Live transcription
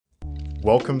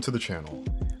Welcome to the channel.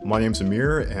 My name's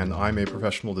Amir and I'm a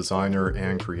professional designer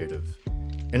and creative.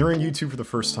 Entering YouTube for the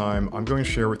first time, I'm going to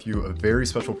share with you a very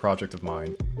special project of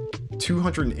mine.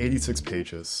 286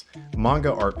 pages,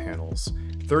 manga art panels,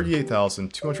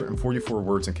 38,244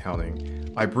 words and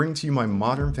counting. I bring to you my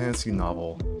modern fantasy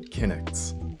novel,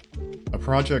 Kinix. A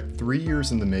project 3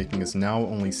 years in the making is now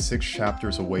only 6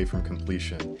 chapters away from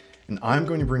completion, and I'm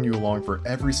going to bring you along for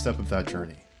every step of that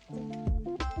journey.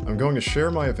 I'm going to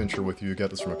share my adventure with you to get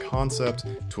this from a concept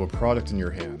to a product in your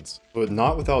hands, but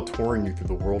not without touring you through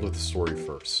the world of the story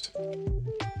first.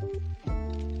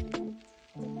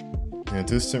 In a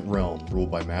distant realm ruled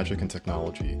by magic and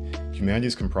technology, humanity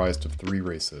is comprised of 3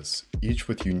 races, each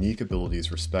with unique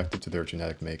abilities respective to their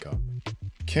genetic makeup.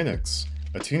 Kinix,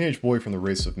 a teenage boy from the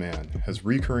race of man, has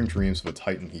recurring dreams of a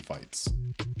titan he fights.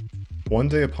 One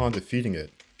day upon defeating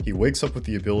it, he wakes up with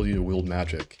the ability to wield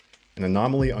magic, an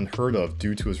anomaly unheard of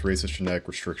due to his race's genetic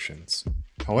restrictions.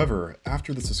 However,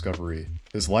 after this discovery,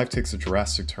 his life takes a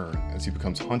drastic turn as he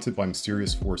becomes hunted by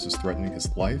mysterious forces threatening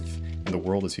his life and the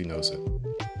world as he knows it.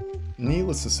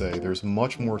 Needless to say, there's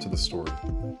much more to the story,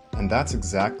 and that's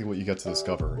exactly what you get to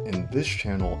discover in this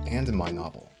channel and in my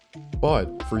novel.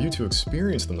 But for you to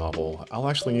experience the novel, I'll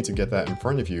actually need to get that in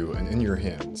front of you and in your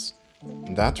hands.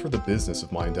 And that's where the business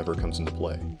of my endeavor comes into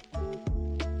play.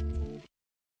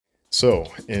 So,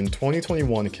 in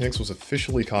 2021, Kinix was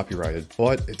officially copyrighted,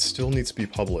 but it still needs to be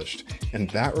published, and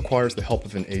that requires the help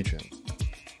of an agent.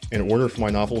 In order for my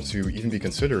novel to even be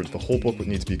considered, the whole book would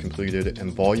need to be completed,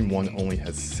 and Volume 1 only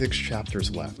has 6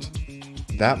 chapters left.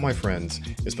 That, my friends,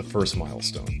 is the first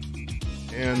milestone.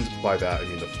 And by that, I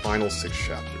mean the final 6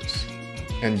 chapters.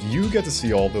 And you get to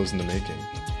see all those in the making.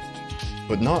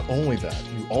 But not only that,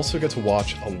 you also get to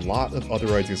watch a lot of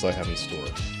other ideas I have in store.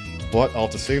 But I'll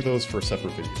have to save those for a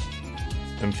separate video.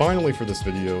 And finally for this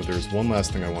video, there's one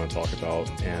last thing I want to talk about,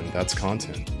 and that's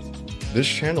content. This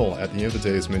channel, at the end of the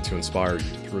day, is meant to inspire you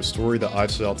through a story that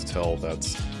I've set out to tell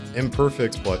that's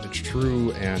imperfect, but it's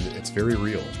true and it's very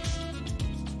real.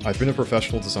 I've been a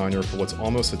professional designer for what's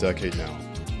almost a decade now,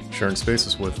 sharing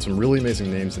spaces with some really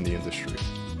amazing names in the industry.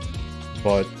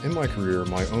 But in my career,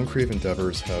 my own creative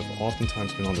endeavors have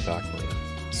oftentimes been on the back burner,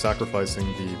 sacrificing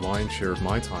the lion's share of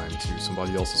my time to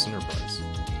somebody else's enterprise.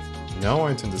 Now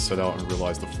I intend to set out and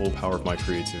realize the full power of my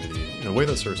creativity in a way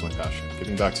that serves my passion,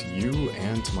 giving back to you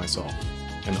and to myself.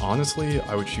 And honestly,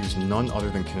 I would choose none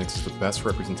other than Kinix as the best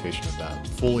representation of that,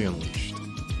 fully unleashed.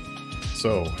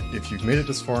 So, if you've made it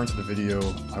this far into the video,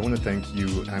 I want to thank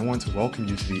you, and I want to welcome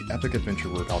you to the epic adventure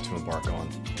we're about to embark on.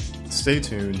 Stay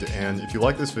tuned, and if you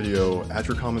like this video, add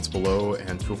your comments below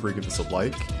and feel free to give this a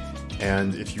like.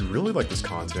 And if you really like this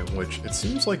content, which it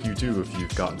seems like you do if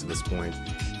you've gotten to this point,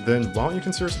 then why don't you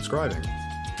consider subscribing?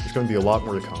 There's going to be a lot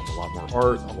more to come, a lot more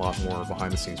art, a lot more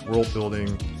behind the scenes world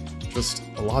building, just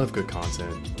a lot of good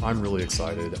content. I'm really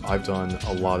excited. I've done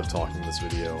a lot of talking in this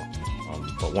video,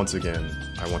 but once again,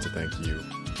 I want to thank you.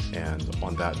 And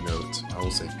on that note, I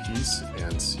will say peace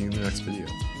and see you in the next video.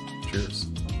 Cheers.